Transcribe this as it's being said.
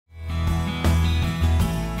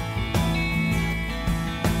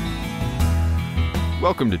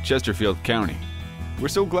Welcome to Chesterfield County. We're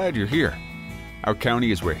so glad you're here. Our county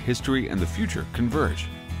is where history and the future converge.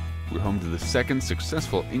 We're home to the second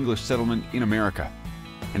successful English settlement in America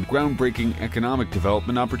and groundbreaking economic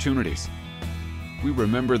development opportunities. We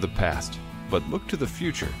remember the past, but look to the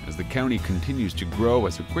future as the county continues to grow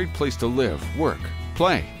as a great place to live, work,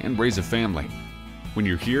 play, and raise a family. When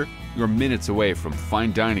you're here, you're minutes away from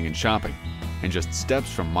fine dining and shopping, and just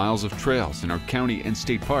steps from miles of trails in our county and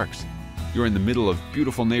state parks. You're in the middle of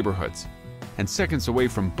beautiful neighborhoods, and seconds away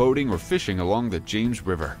from boating or fishing along the James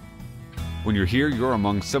River. When you're here, you're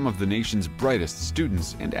among some of the nation's brightest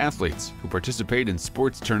students and athletes who participate in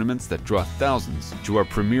sports tournaments that draw thousands to our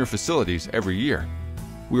premier facilities every year.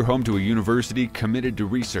 We're home to a university committed to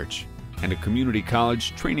research and a community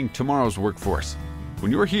college training tomorrow's workforce.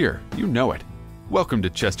 When you're here, you know it. Welcome to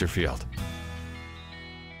Chesterfield.